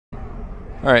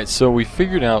Alright, so we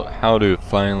figured out how to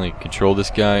finally control this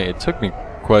guy. It took me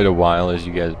quite a while, as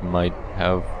you guys might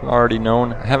have already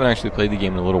known. I haven't actually played the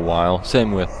game in a little while.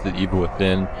 Same with the Evil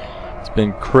Within. It's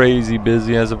been crazy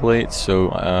busy as of late,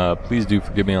 so please do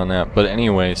forgive me on that. But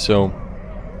anyway, so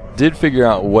did figure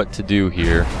out what to do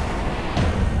here.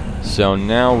 So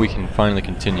now we can finally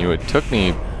continue. It took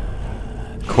me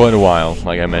quite a while,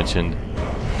 like I mentioned,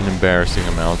 in embarrassing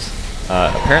amounts.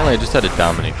 Apparently I just had to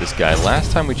dominate this guy.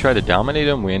 Last time we tried to dominate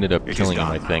him, we ended up killing him,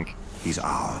 I think. He's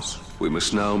ours. We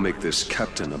must now make this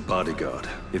captain a bodyguard,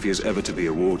 if he is ever to be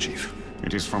a war chief.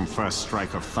 It is from first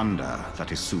strike of thunder that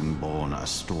is soon born a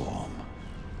storm.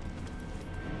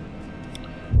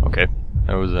 Okay,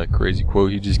 that was a crazy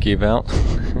quote he just gave out.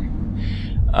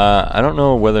 I don't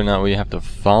know whether or not we have to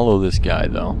follow this guy,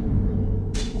 though.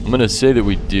 I'm gonna say that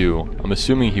we do. I'm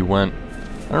assuming he went...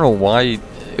 I don't know why...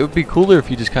 It would be cooler if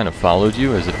he just kind of followed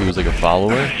you, as if he was like a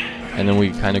follower, and then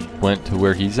we kind of went to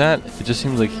where he's at. It just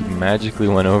seems like he magically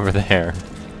went over there.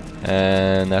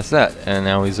 And that's that. And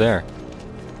now he's there.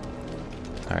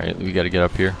 Alright, we gotta get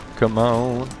up here. Come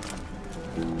on.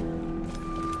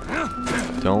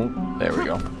 Don't. There we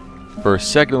go. For a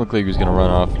second, it looked like he was gonna run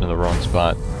off into the wrong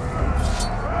spot.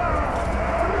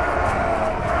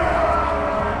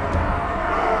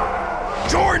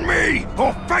 Join me,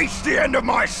 or face the end of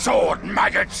my sword,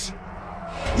 maggots!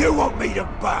 You want me to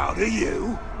bow to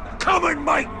you? Come and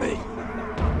make me!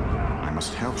 I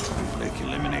must help Blake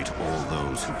eliminate all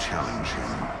those who challenge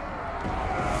him.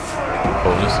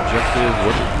 Bonus objective,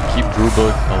 what? Keep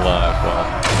Grubba alive. Well,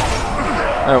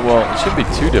 alright, well, it shouldn't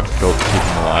be too difficult to keep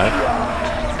him alive.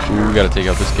 Ooh, we gotta take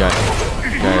out this guy.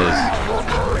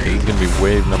 Guys, this is gonna be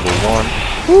wave number 1.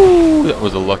 Woo! That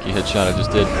was a lucky headshot I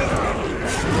just did.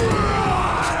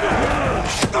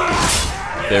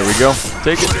 There we go.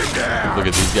 Take it. Look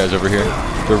at these guys over here.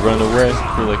 They're running away.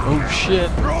 They're like, oh shit.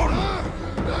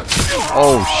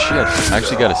 Oh shit. I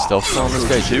actually got a stealth kill on this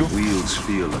guy too. Wheels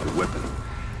feel like a weapon.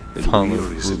 And we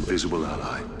are his invisible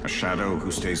ally. A shadow who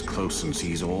stays close and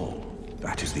sees all.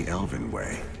 That is the elven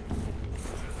way.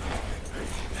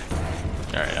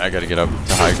 Alright, I gotta get up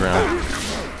to high ground.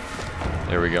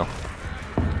 There we go.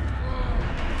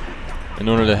 In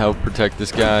order to help protect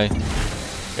this guy,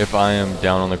 if I am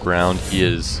down on the ground,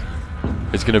 it's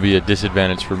going to be a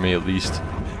disadvantage for me at least.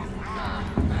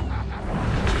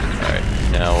 Alright,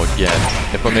 now again,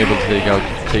 if I'm able to take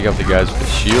out the guys with the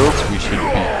shields, we should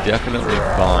be definitely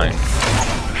fine.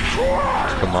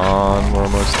 Come on, we're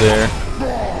almost there.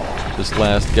 This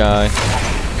last guy.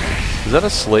 Is that a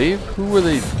slave? Who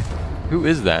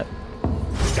is that?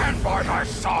 Stand by my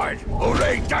side, or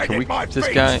lay down Can we at my keep this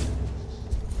feet. guy?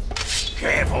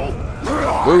 Careful.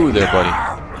 Whoa there, buddy.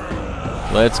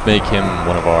 Let's make him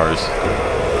one of ours.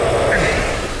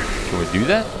 Can we do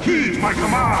that? Heed my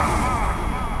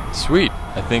command. Sweet.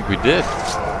 I think we did.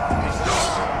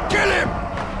 Kill him.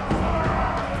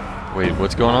 Wait,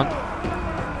 what's going on?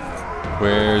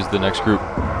 Where's the next group?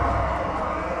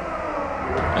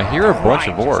 I hear a bunch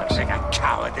of orcs. Like a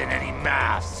coward in any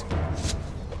mass.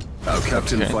 Our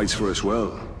captain Okay. fights for us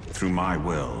well. Through my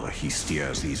will, he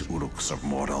steers these Urks of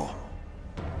Mordor.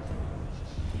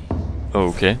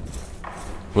 Okay.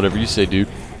 Whatever you say, dude.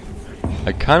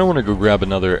 I kind of want to go grab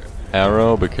another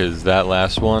arrow because that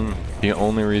last one, the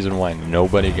only reason why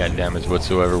nobody got damaged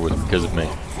whatsoever was because of me.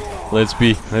 Let's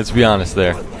be honest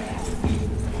there.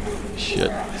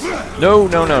 Shit. No,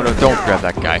 don't grab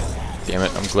that guy. Damn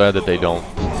it, I'm glad that they don't.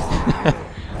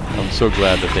 I'm so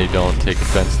glad that they don't take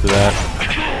offense to that.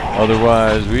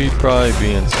 Otherwise, we'd probably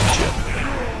be in some shit.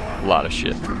 A lot of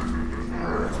shit.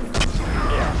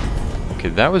 Okay,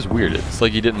 that was weird. It's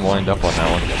like he didn't wind up on that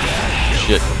one.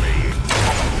 Shit.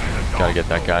 Gotta get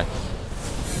that guy.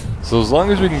 So as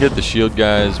long as we can get the shield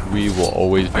guys, we will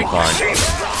always be fine.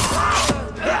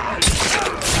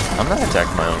 I'm not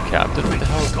attacking my own captain. What the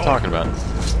hell is he talking about?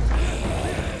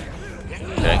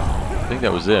 Okay. I think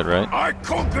that was it, right? I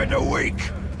conquered the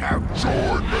weak. Now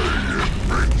join me in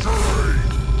victory.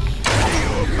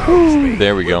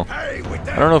 There we go. I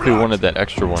don't know if we wanted that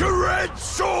extra one. To red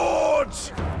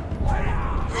swords.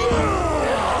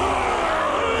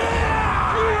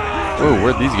 Whoa,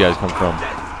 where'd these guys come from?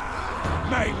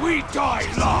 May we die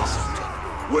last.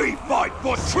 We fight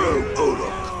for true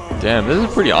Uruk. Damn, this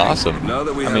is pretty awesome. Now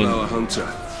that we I have mean, our hunter,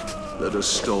 let us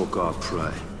stalk our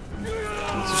prey.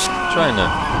 trying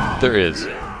to... There is.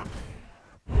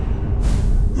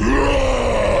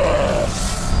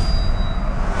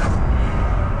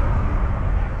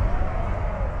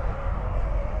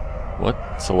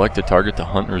 What? Select a target to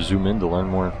hunt or zoom in to learn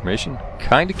more information?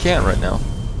 Kinda can't right now.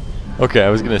 Okay, I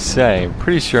was gonna say, I'm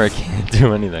pretty sure I can't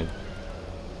do anything.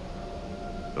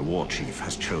 The The war chief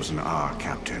has chosen our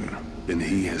captain. And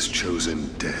he has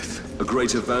chosen death. A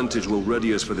great advantage will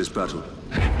ready us for this battle.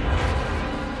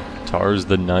 Tars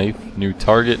the knife, new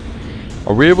target.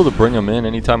 Are we able to bring him in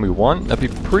anytime we want? That'd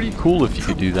be pretty cool if you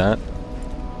could do that.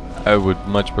 I would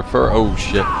much prefer. Oh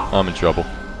shit, I'm in trouble.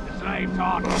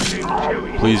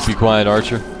 Please be quiet,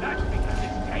 Archer.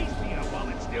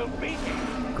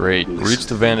 Great, reach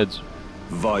the vantage.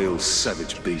 Vile,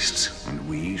 savage beasts. And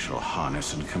we shall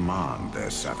harness and command their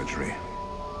savagery.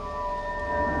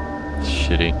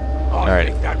 Shitty.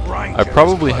 Alright, I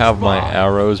probably have my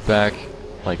arrows back,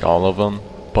 like all of them,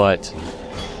 but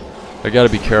I gotta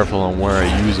be careful on where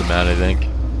I use them at, I think.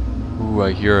 Ooh,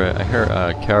 I hear a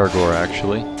Caragor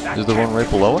actually. Is there one right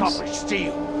below us?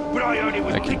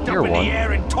 I can hear one.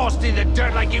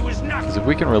 Because if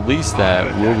we can release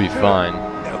that, we'll be fine.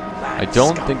 I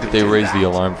don't think that they raised the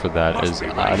alarm for that, as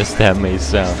odd as that may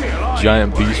sound.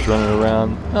 Giant beast running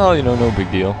around. Oh, you know, no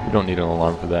big deal. We don't need an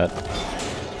alarm for that.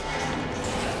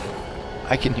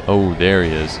 I can... Oh, there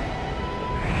he is.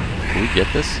 Can we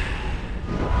get this?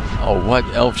 Oh, what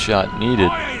elf shot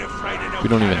needed? We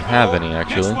don't even have any,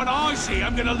 actually.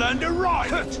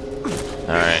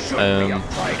 Alright,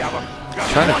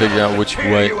 trying to figure out which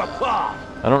way...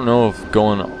 I don't know if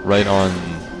going right on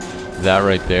that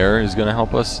right there is going to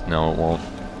help us. No, it won't.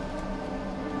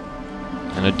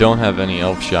 And I don't have any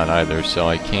elf shot either, so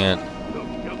I can't...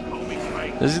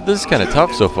 This is kind of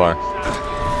tough so far.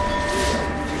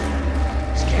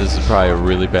 This is probably a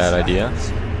really bad idea,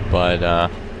 but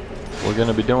we're going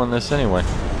to be doing this anyway.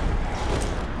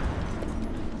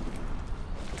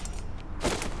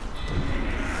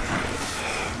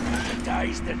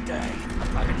 Today's the day.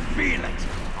 I can feel it.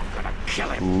 I'm gonna kill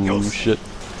him. Ooh, shit.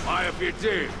 I hope you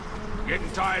do.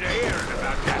 Getting tired of hearing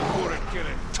about that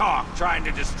bullet-killing talk trying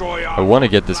to destroy our... I want to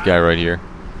get this guy right here.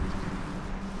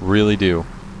 Really do.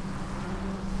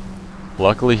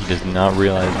 Luckily, he does not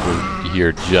realize we're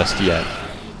here just yet.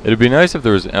 It'd be nice if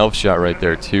there was an elf shot right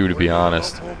there too, to be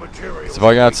honest. So if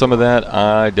I got some of that,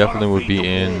 I definitely would be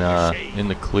in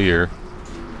the clear.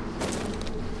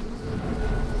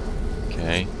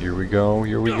 Okay, here we go,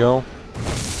 here we go.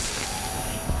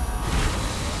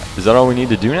 Is that all we need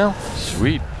to do now?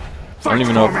 Sweet. I don't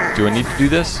even know if, do I need to do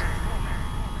this?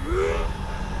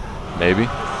 Maybe.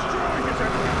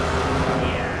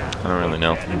 I don't really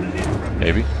know.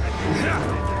 Maybe.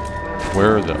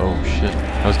 Where are the... Oh shit.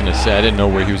 I was gonna say, I didn't know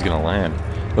where he was gonna land.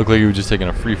 Looked like he was just taking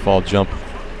a free fall jump.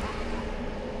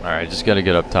 Alright, just gotta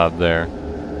get up top there.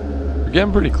 We're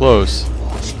getting pretty close.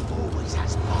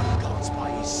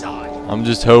 I'm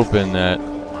just hoping that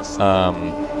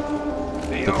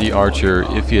that the archer,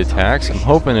 if he attacks, I'm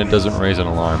hoping it doesn't raise an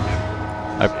alarm.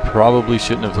 I probably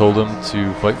shouldn't have told him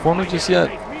to fight for me just yet.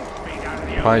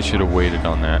 Probably should have waited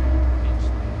on that.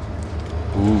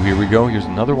 Ooh, here we go. Here's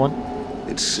another one.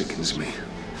 It sickens me.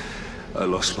 I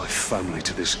lost my family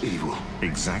to this evil.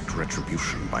 Exact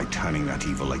retribution by turning that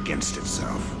evil against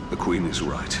itself. The Queen is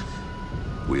right.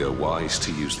 We are wise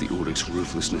to use the Orcs'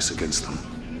 ruthlessness against them.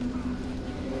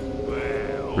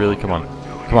 Really? Come on.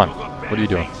 Come on. What are you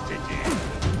doing?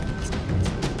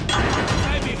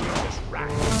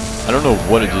 I don't know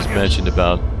what it just mentioned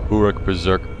about Uruk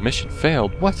Berserk. Mission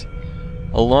failed? What?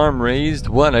 Alarm raised?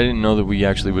 What? I didn't know that we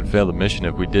actually would fail the mission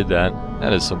if we did that.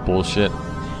 That is some bullshit.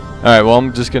 Alright, well,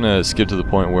 I'm just gonna skip to the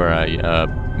point where I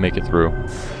make it through.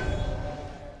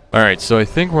 Alright, so I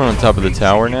think we're on top of the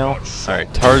tower now.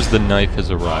 Alright, Tars the knife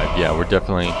has arrived. Yeah, we're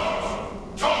definitely...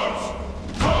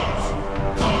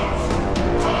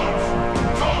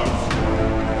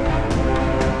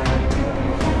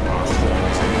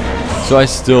 So I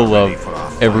still love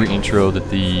every intro that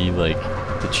the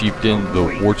chieftain, the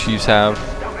war chiefs have,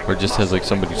 where it just has like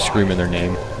somebody screaming their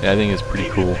name. I think it's pretty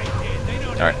cool.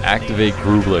 Alright, activate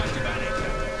Grublik.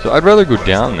 So I'd rather go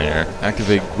down there.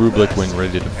 Activate Grublik when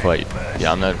ready to fight.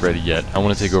 Yeah, I'm not ready yet. I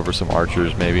want to take over some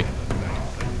archers, maybe.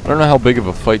 I don't know how big of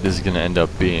a fight this is going to end up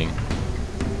being.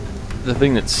 The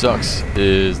thing that sucks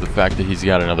is the fact that he's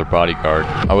got another bodyguard.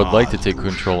 I would like to take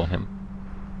control of him.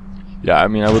 Yeah, I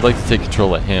mean, I would like to take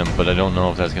control of him, but I don't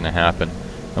know if that's going to happen.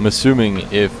 I'm assuming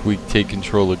if we take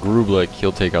control of Grublik,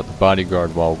 he'll take out the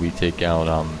bodyguard while we take out,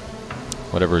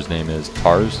 whatever his name is.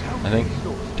 Tars, I think?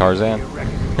 Tarzan?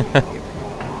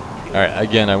 Alright,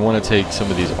 again, I want to take some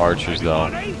of these archers, though.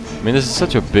 I mean, this is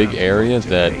such a big area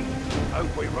that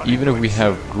even if we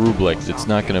have Grublik, it's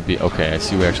not going to be... Okay, I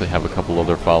see we actually have a couple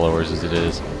other followers as it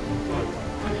is.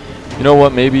 You know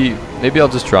what, maybe I'll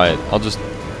just try it. I'll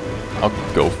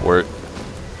go for it.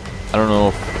 I don't know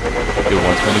if it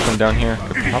wants me to come down here.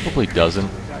 It probably doesn't.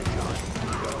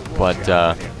 But,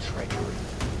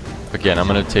 again, I'm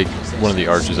going to take one of the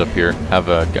archers up here. Have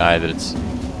a guy that's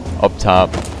up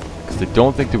top, because I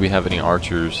don't think that we have any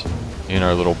archers in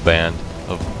our little band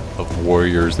of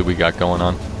warriors that we got going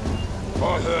on.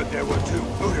 I heard there were 2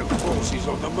 Buddha forces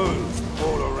on the move,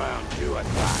 all around you at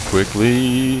that.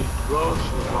 Quickly.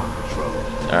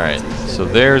 Alright, so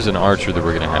there's an archer that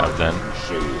we're gonna have then.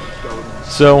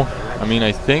 So, I mean,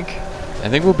 I think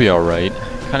we'll be alright.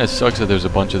 Kinda sucks that there's a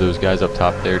bunch of those guys up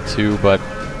top there too, but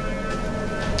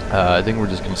I think we're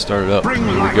just gonna start it up. Here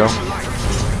we go.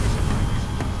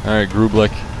 Alright,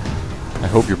 Grublik. I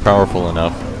hope you're powerful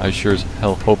enough. I sure as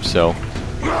hell hope so.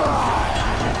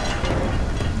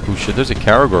 Oh shit, there's a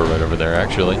Karagor right over there,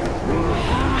 actually.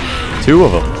 2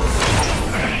 of them.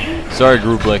 Sorry,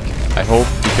 Grublik. I hope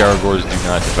the Karagors do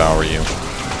not devour you.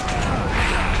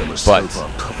 But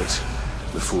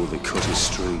before they cut his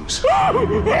strings.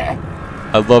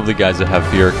 I love the guys that have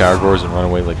fear of Karagors and run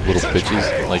away like little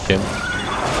bitches, like him.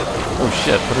 Oh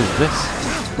shit, what is this?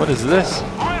 What is this?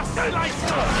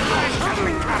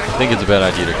 I think it's a bad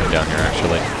idea to come down here,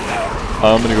 actually.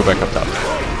 I'm gonna go back up top.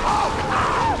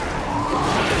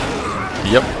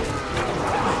 Yep.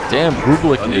 Damn,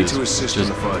 Grublik is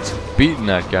just beating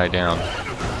that guy down.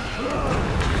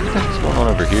 What's going on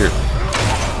over here?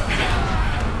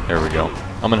 There we go.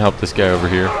 I'm gonna help this guy over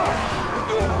here.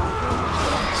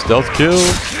 Stealth kill.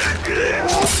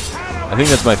 I think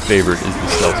that's my favorite, is the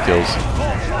stealth kills.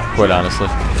 Quite honestly.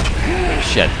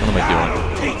 Shit, what am I doing?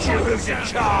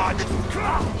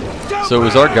 So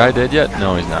is our guy dead yet?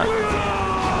 No, he's not.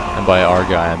 And by our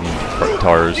guy, I mean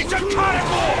Tars.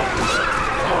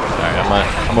 Alright,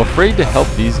 I'm afraid to help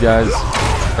these guys,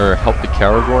 or help the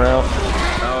Karagor out.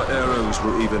 Our arrows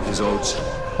will even his odds.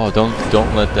 Oh,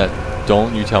 don't let that,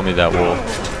 don't you tell me that will.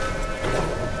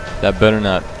 That better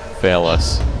not fail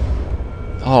us.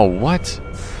 Oh, what?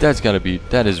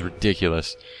 That is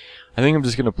ridiculous. I think I'm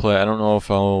just gonna play, I don't know if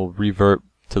I'll revert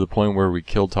to the point where we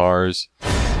kill Tars.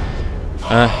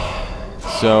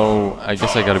 So, I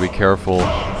guess I gotta be careful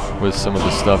with some of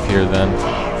the stuff here then.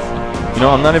 You know,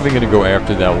 I'm not even gonna go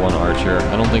after that one archer.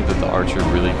 I don't think that the archer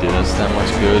really did us that much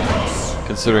good,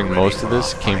 considering most of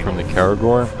this came from the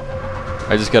Karagor.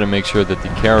 I just gotta make sure that the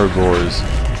Karagors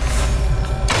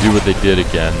do what they did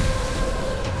again.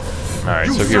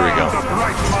 Alright, so here we go.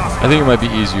 I think it might be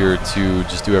easier to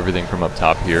just do everything from up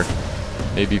top here.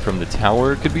 Maybe from the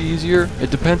tower it could be easier.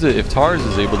 It depends. If Tars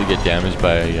is able to get damaged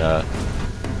by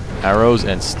arrows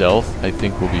and stealth, I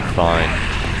think we'll be fine.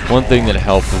 One thing that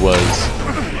helped was,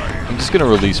 I'm just going to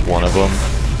release one of them,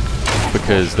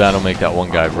 because that'll make that one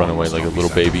guy run away like a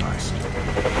little baby.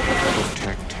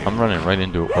 I'm running right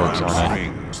into Orcs, aren't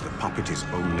I?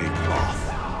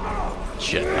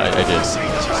 Shit, I did.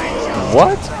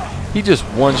 What? He just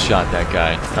one-shot that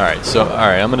guy. Alright, so,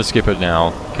 I'm gonna skip it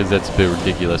now, because that's a bit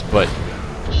ridiculous, but...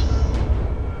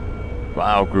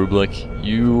 Wow, Grublik,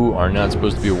 you are not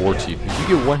supposed to be a war chief. If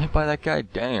you get one hit by that guy,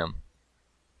 damn.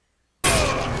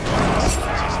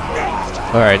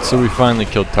 Alright, so we finally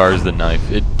killed Tars the Knife.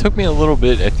 It took me a little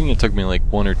bit, I think it took me like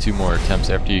 1 or 2 more attempts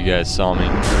after you guys saw me.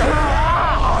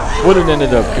 What I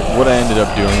ended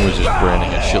up doing was just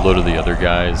branding a shitload of the other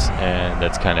guys, and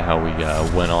that's kind of how we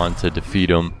went on to defeat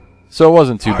them. So it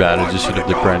wasn't too bad, I just should have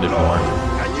branded more.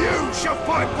 And you shall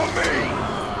fight for me!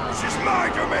 This is my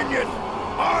dominion!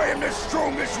 I am the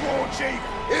strongest war chief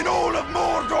in all of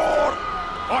Mordor!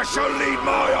 I shall lead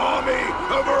my army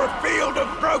over a field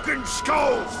of broken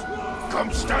skulls!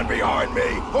 Come stand behind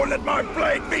me, or let my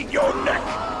blade meet your neck!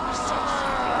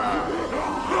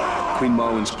 Queen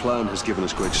Marwen's plan has given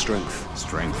us great strength.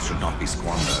 Strength should not be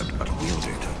squandered, but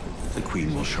wielded. The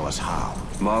Queen will show us how.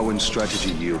 Marwen's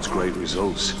strategy yields great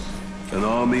results. An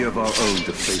army of our own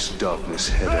to face darkness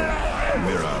head-on.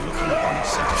 Mirror looking upon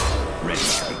itself, ready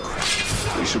to be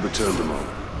crushed. We should return to Marwen.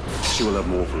 She will have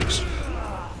more for us.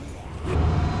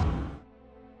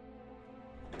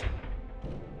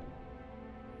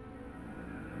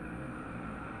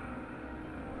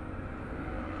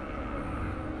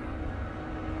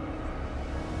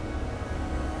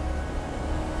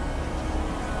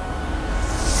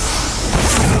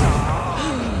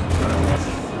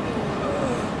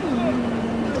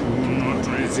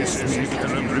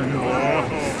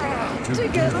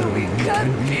 Together we can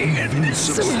be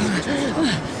invincible.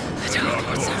 But our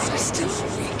hearts are still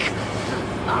weak.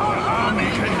 Our army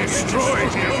can destroy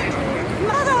you.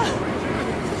 Mother!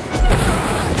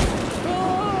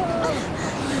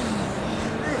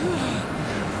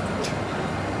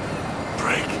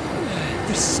 Break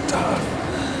the staff.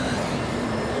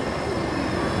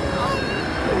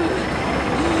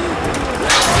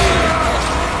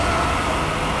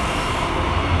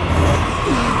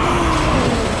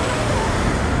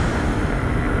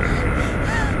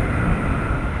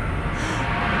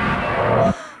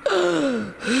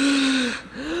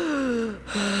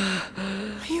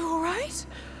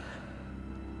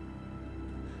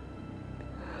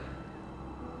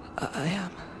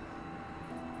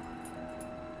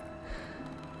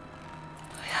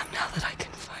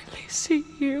 see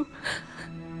you,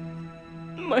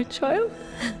 my child.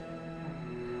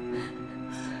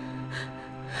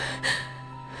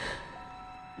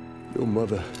 Your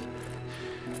mother...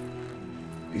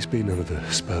 He's been under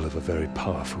the spell of a very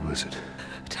powerful wizard.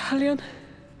 Talion,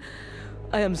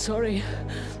 I am sorry.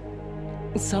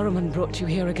 Saruman brought you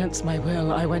here against my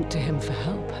will. I went to him for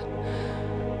help.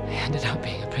 I ended up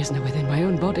being a prisoner within my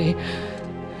own body.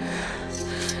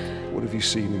 What have you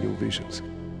seen in your visions?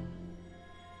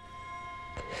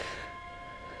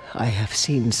 I have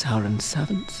seen Sauron's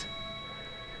servants.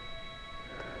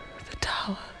 The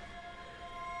tower.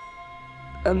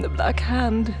 And the Black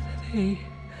Hand. They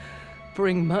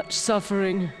bring much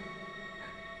suffering.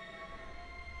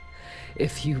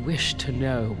 If you wish to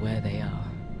know where they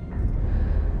are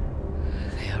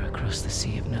across the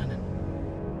Sea of Nurnen.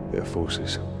 Their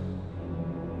forces.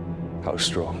 How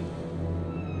strong?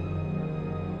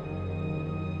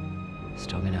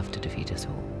 Strong enough to defeat us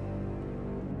all.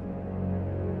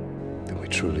 Then we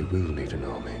truly will need an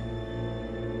army.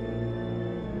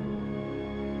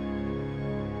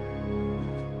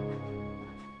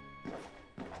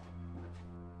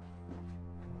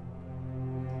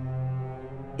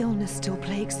 Illness still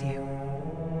plagues you.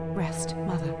 Rest,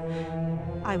 Mother.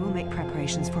 I will make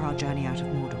preparations for our journey out of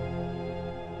Mordor.